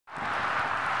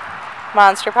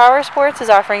Monster Powersports is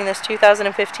offering this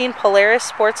 2015 Polaris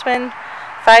Sportsman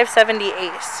 570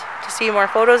 Ace. To see more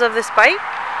photos of this bike,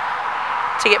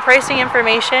 to get pricing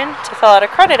information, to fill out a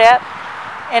credit app,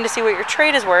 and to see what your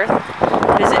trade is worth,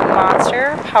 visit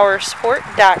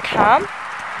monsterpowersport.com.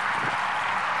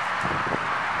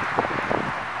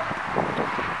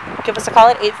 Give us a call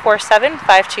at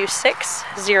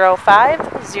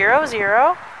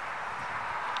 847-526-0500.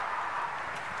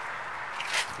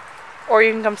 Or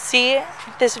you can come see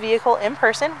this vehicle in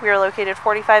person. We are located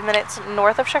 45 minutes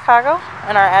north of Chicago,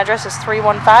 and our address is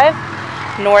 315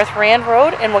 North Rand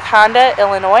Road in Wauconda,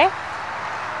 Illinois.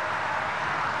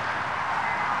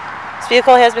 This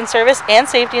vehicle has been serviced and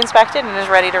safety inspected and is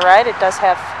ready to ride. It does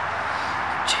have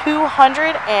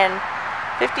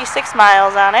 256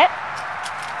 miles on it.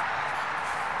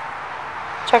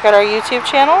 Check out our YouTube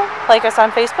channel, like us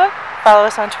on Facebook, follow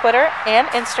us on Twitter and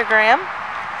Instagram.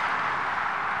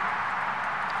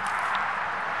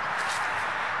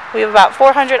 We have about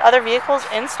 400 other vehicles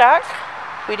in stock.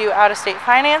 We do out-of-state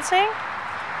financing,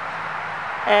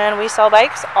 and we sell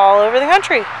bikes all over the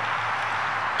country.